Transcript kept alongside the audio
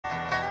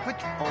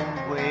Which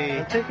own way?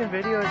 I'm taking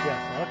videos,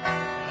 yeah, fuck.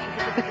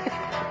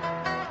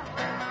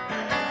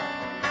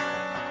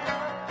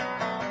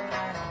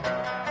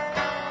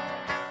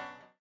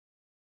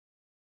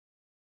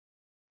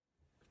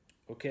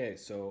 Okay,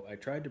 so I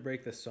tried to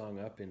break this song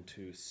up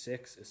into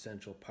 6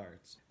 essential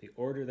parts. The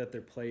order that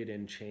they're played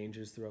in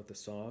changes throughout the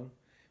song,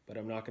 but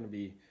I'm not going to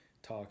be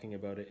talking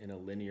about it in a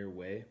linear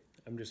way.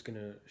 I'm just going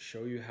to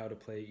show you how to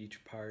play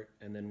each part,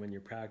 and then when you're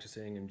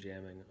practicing and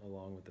jamming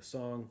along with the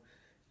song,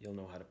 you'll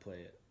know how to play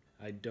it.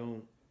 I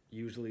don't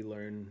usually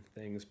learn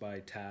things by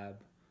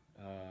tab.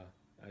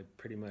 I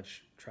pretty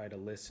much try to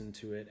listen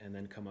to it and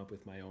then come up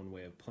with my own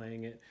way of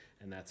playing it,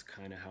 and that's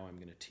kind of how I'm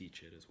going to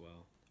teach it as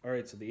well.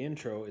 Alright, so the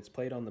intro, it's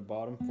played on the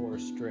bottom 4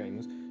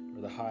 strings,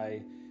 or the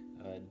high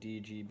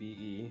D, G, B,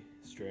 E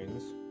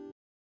strings.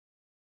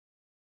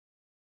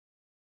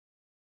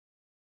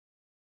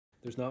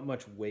 There's not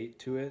much weight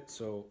to it,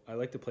 so I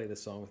like to play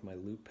this song with my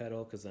loop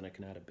pedal because then I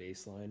can add a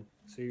bass line.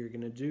 So you're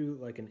going to do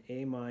like an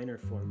A minor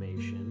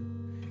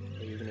formation,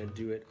 but you're going to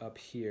do it up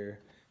here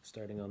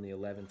starting on the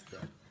 11th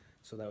fret.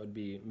 So that would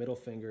be middle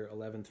finger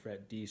 11th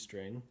fret D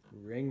string,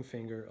 ring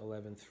finger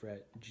 11th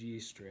fret G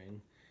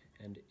string,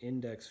 and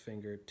index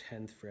finger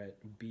 10th fret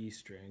B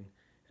string,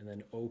 and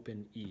then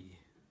open E.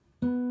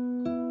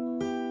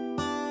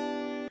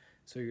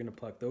 So you're going to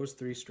pluck those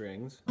 3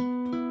 strings,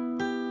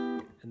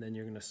 and then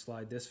you're going to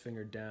slide this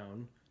finger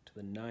down to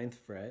the 9th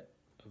fret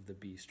of the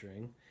B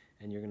string,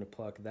 and you're going to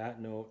pluck that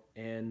note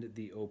and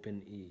the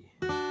open E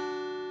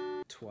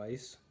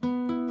twice,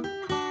 and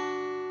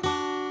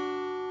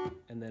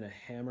then a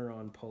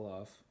hammer-on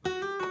pull-off,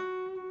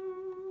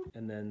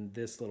 and then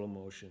this little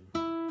motion.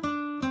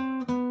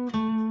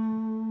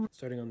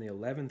 Starting on the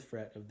 11th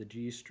fret of the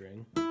G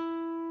string,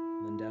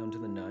 and then down to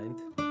the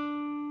 9th,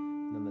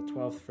 and then the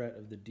 12th fret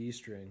of the D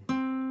string,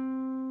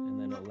 and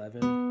then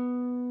 11,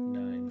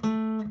 9.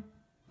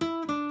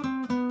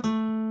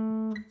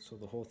 So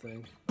the whole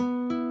thing.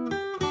 And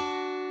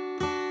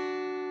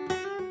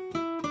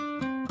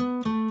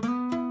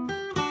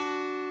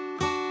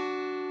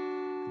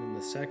then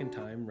the second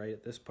time, right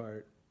at this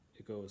part,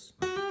 it goes,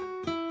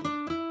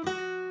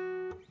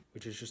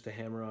 which is just a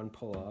hammer-on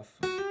pull-off.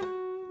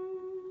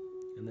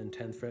 And then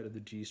 10th fret of the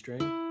G string,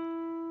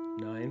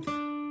 9th,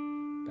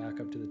 back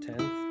up to the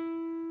 10th,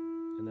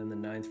 and then the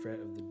 9th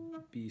fret of the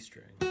B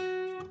string.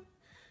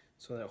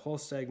 So that whole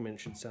segment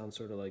should sound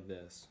sort of like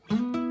this.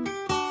 And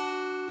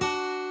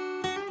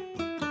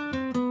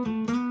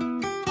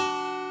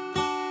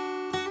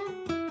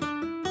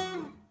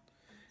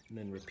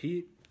then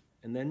repeat,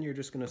 and then you're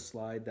just going to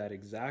slide that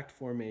exact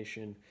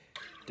formation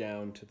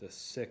down to the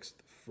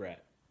 6th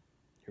fret.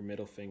 Your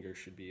middle finger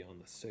should be on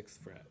the 6th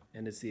fret.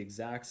 And it's the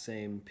exact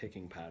same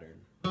picking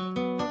pattern.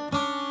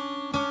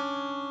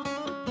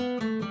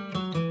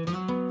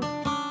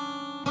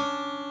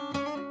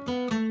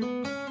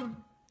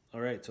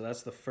 Alright, so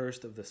that's the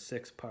first of the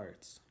 6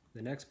 parts.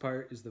 The next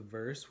part is the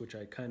verse, which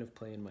I kind of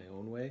play in my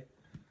own way.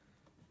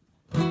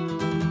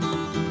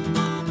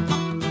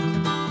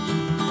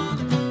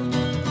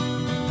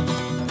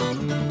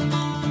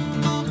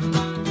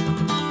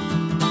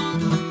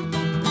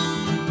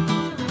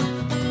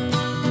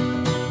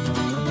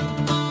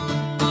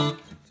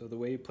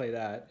 Play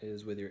that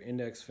is with your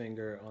index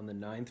finger on the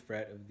 9th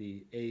fret of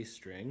the A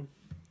string,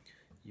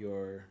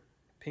 your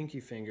pinky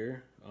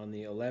finger on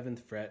the 11th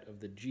fret of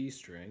the G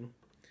string,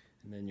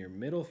 and then your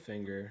middle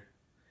finger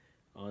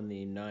on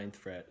the 9th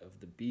fret of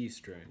the B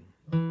string.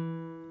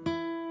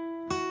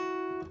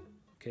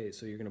 Okay,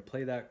 so you're going to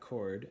play that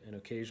chord, and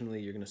occasionally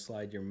you're going to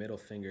slide your middle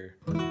finger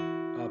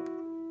up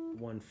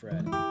 1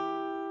 fret.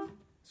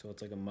 So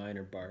it's like a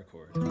minor bar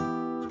chord.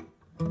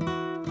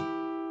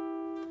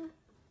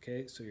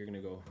 Okay, so you're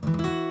going to go,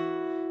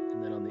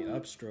 and then on the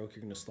upstroke,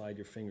 you're going to slide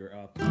your finger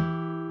up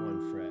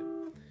 1 fret.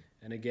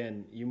 And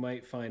again, you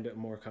might find a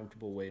more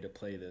comfortable way to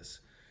play this.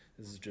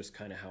 This is just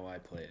kind of how I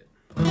play it.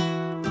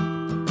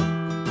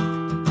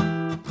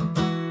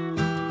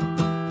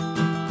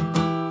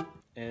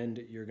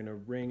 And you're going to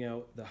ring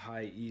out the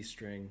high E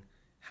string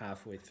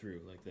halfway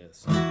through, like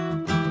this.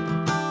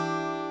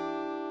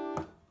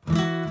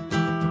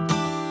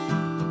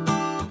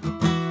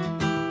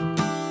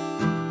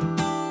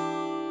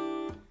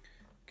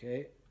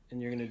 Okay,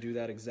 and you're going to do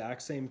that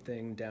exact same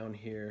thing down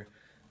here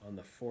on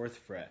the 4th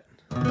fret.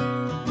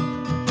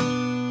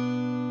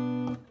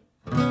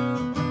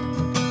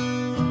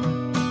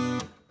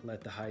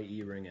 Let the high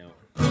E ring out.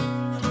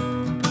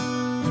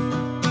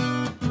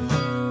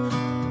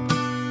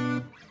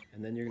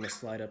 And then you're going to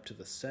slide up to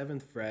the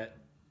 7th fret,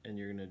 and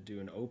you're going to do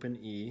an open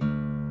E,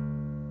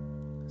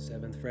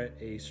 7th fret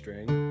A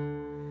string,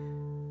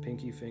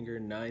 pinky finger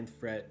 9th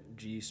fret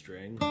G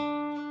string,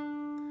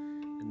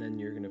 and then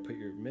you're going to put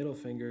your middle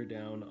finger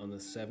down on the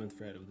 7th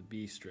fret of the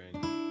B string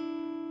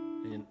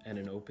and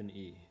an open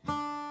E.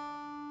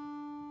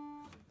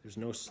 There's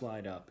no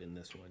slide up in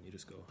this one, you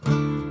just go.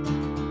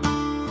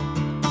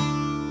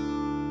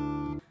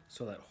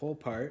 So that whole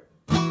part.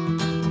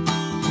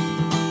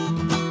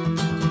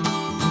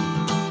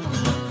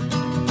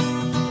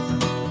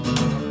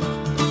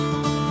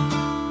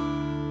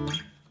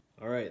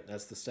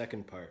 That's the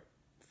second part.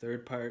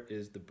 Third part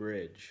is the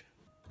bridge.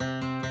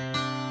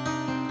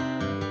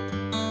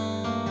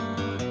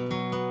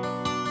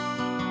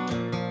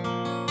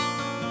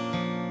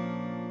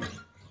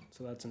 So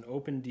that's an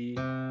open D,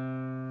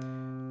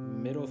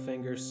 middle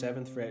finger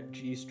 7th fret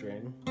G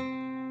string,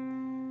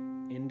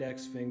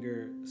 index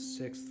finger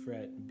 6th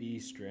fret B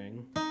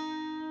string,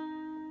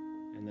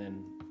 and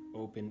then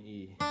open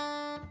E.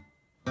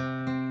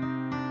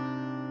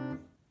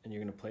 And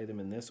you're going to play them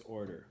in this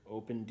order.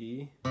 Open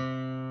D,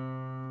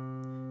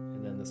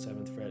 and then the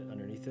 7th fret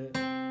underneath it,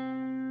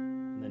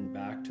 and then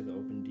back to the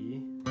open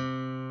D,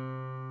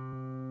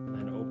 and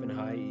then open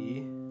high E,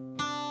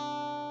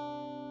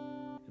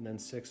 and then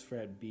 6th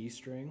fret B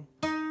string,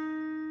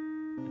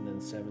 and then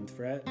 7th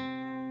fret,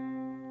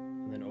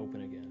 and then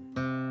open again.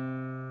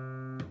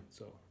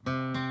 So.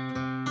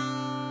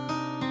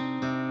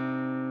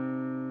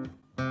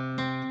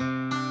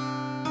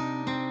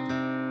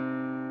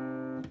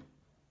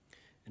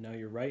 And now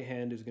your right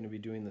hand is going to be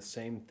doing the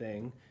same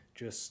thing,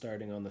 just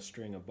starting on the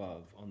string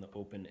above, on the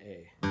open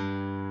A.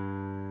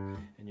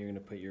 And you're going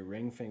to put your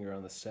ring finger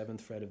on the 7th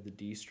fret of the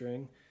D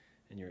string,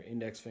 and your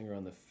index finger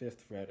on the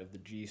 5th fret of the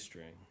G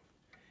string.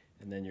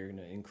 And then you're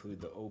going to include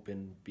the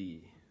open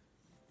B.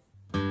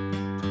 Now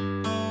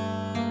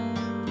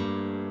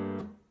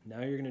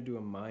you're going to do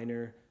a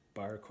minor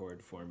bar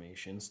chord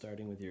formation,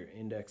 starting with your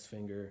index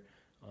finger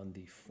on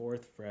the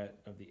 4th fret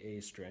of the A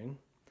string,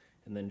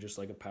 and then just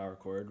like a power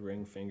chord,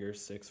 ring finger,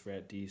 6th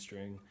fret D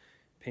string,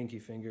 pinky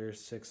finger,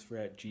 6th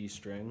fret G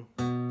string,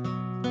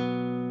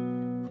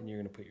 and you're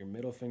going to put your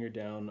middle finger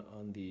down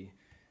on the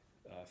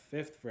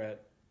 5th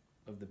fret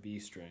of the B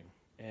string,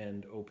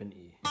 and open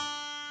E.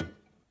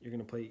 You're going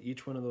to play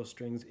each one of those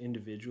strings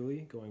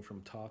individually, going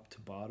from top to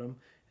bottom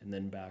and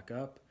then back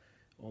up.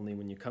 Only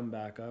when you come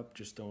back up,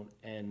 just don't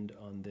end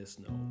on this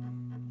note.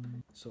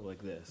 So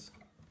like this.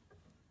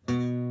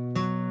 And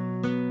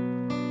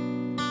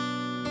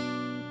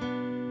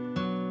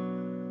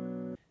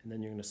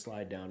then you're going to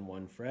slide down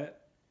 1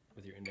 fret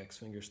with your index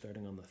finger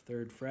starting on the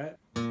 3rd fret.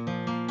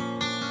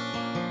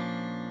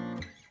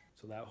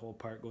 So that whole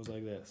part goes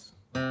like this.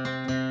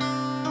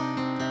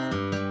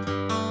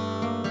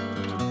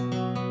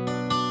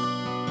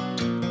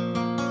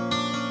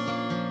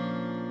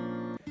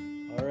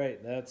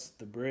 Alright, that's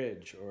the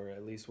bridge, or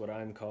at least what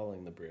I'm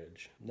calling the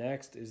bridge.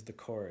 Next is the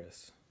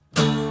chorus.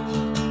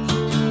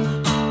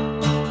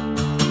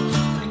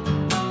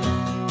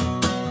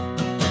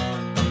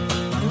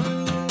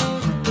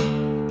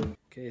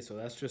 Okay, so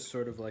that's just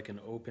sort of like an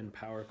open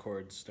power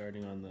chord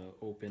starting on the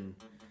open,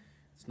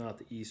 it's not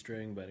the E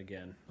string, but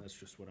again, that's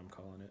just what I'm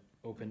calling it.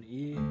 Open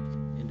E,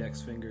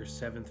 index finger,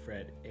 7th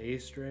fret A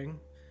string,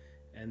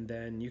 and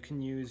then you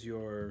can use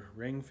your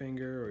ring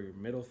finger or your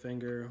middle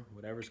finger,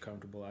 whatever's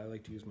comfortable. I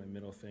like to use my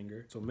middle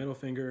finger. So middle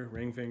finger,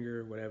 ring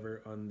finger,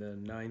 whatever, on the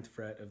 9th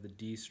fret of the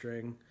D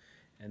string,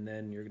 and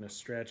then you're gonna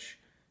stretch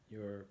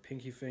your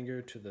pinky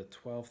finger to the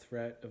 12th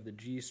fret of the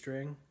G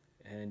string,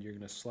 and you're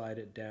gonna slide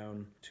it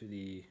down to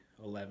the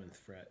 11th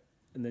fret.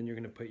 And then you're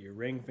gonna put your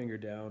ring finger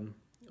down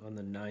on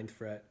the 9th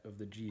fret of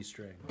the G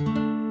string.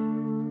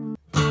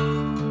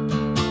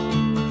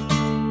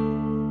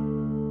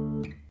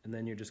 And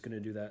then you're just going to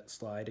do that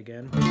slide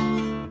again.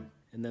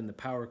 And then the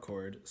power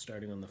chord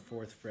starting on the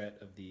 4th fret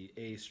of the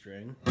A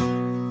string.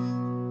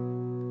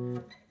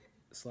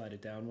 Slide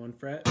it down 1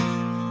 fret.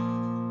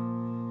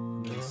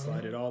 And then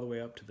slide it all the way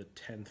up to the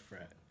 10th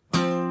fret.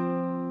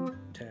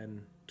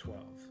 10,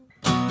 12.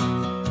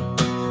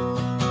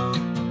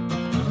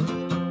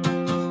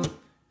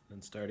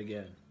 Then start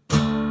again.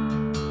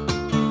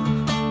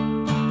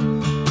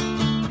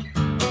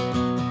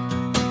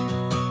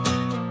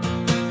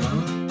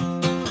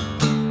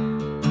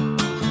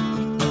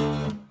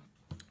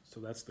 So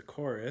that's the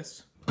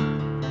chorus.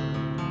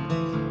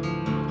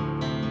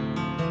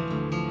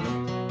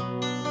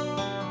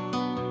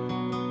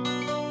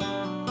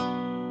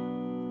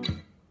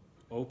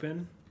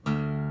 Open,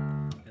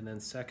 and then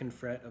 2nd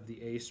fret of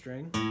the A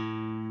string,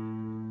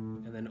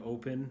 and then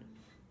open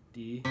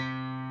D,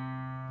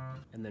 and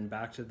then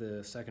back to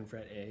the 2nd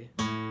fret A.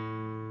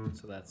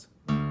 So that's.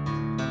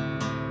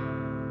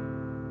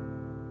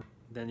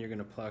 Then you're going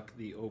to pluck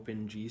the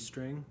open G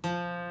string,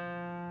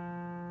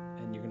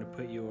 and you're going to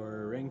put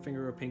your ring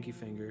finger or pinky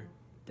finger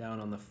down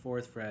on the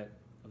 4th fret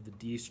of the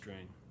D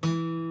string.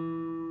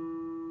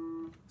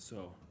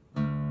 So.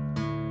 And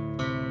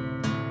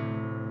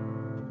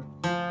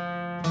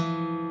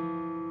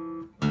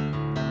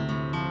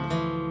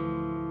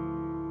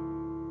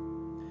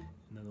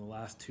then the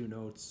last 2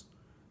 notes,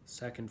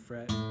 2nd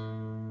fret,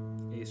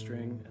 A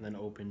string, and then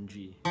open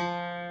G.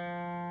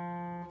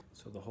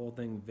 So the whole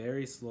thing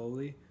very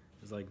slowly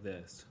is like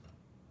this.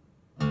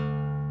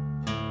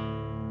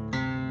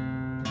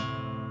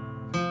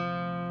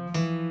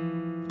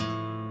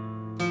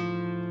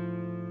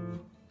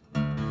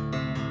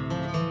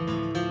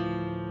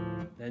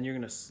 Then you're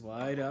going to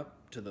slide up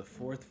to the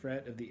 4th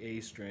fret of the A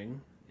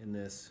string in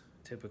this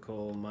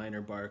typical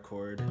minor bar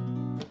chord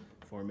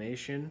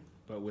formation,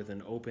 but with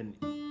an open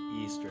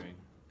E string.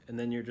 And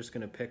then you're just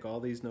going to pick all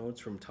these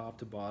notes from top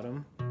to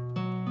bottom.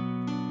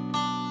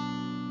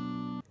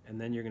 And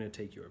then you're going to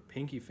take your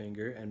pinky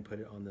finger and put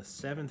it on the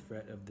 7th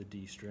fret of the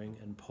D string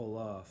and pull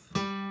off.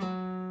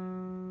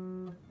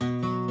 And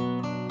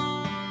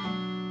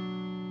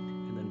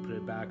then put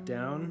it back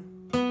down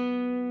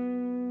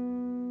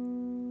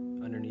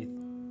underneath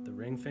the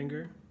ring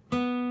finger.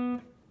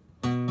 And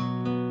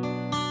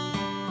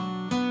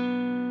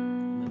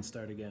then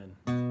start again.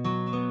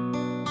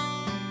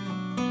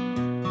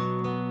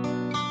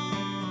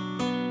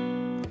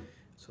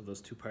 So those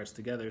two parts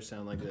together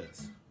sound like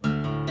this.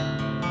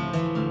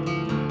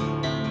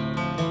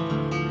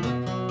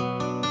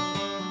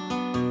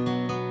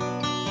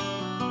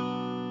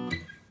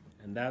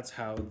 And that's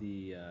how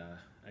the,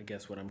 I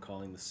guess what I'm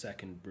calling the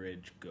second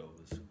bridge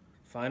goes.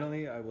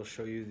 Finally, I will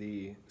show you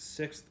the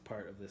 6th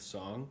part of this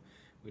song,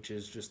 which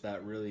is just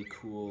that really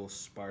cool,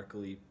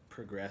 sparkly,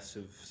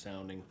 progressive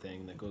sounding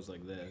thing that goes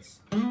like this.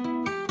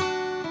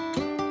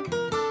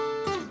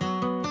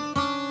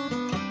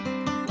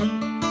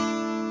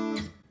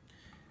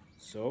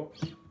 So,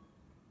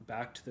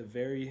 back to the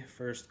very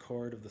first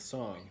chord of the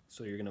song.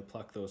 So you're going to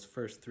pluck those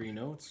first 3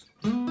 notes.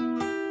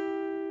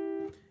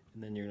 And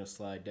then you're going to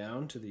slide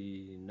down to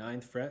the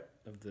 9th fret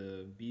of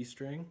the B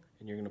string,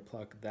 and you're going to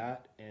pluck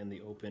that and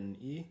the open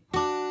E.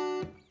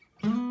 And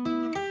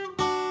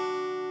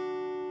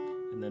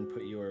then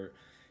put your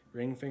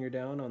ring finger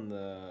down on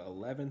the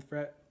 11th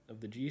fret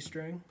of the G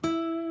string.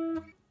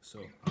 So.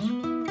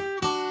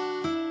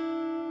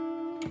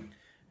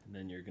 And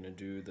then you're going to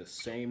do the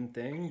same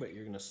thing, but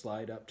you're going to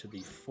slide up to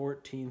the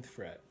 14th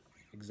fret.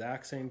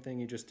 Exact same thing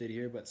you just did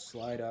here, but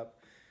slide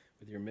up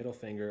with your middle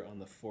finger on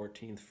the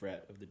 14th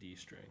fret of the D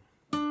string.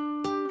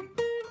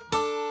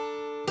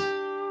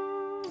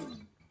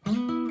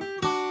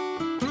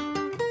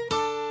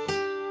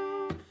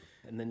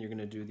 And then you're going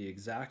to do the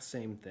exact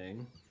same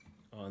thing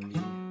on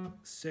the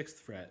 6th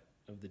fret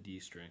of the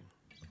D string.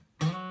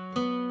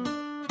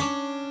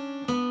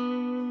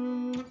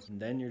 And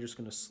then you're just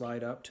going to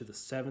slide up to the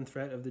 7th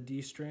fret of the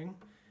D string,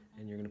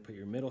 and you're going to put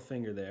your middle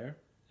finger there,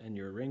 and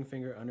your ring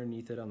finger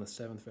underneath it on the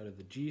 7th fret of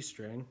the G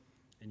string,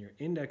 and your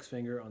index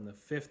finger on the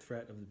 5th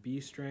fret of the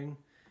B string,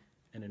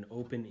 and an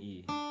open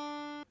E.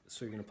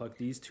 So you're going to pluck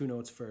these 2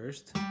 notes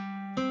first,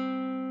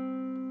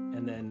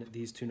 and then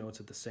these 2 notes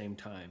at the same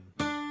time.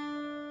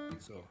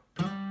 So,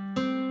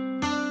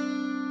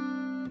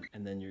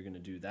 and then you're going to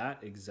do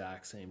that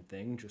exact same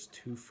thing, just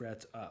 2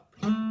 frets up.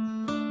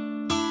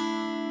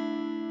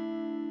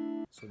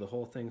 So the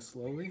whole thing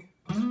slowly.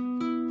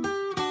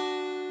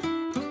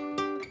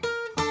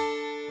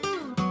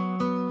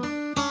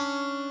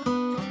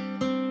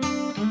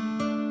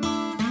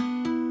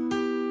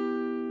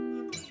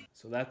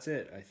 So that's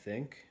it, I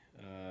think.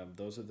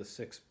 Those are the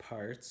 6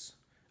 parts,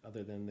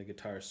 other than the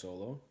guitar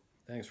solo.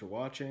 Thanks for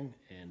watching,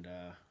 and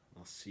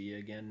I'll see you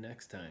again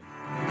next time.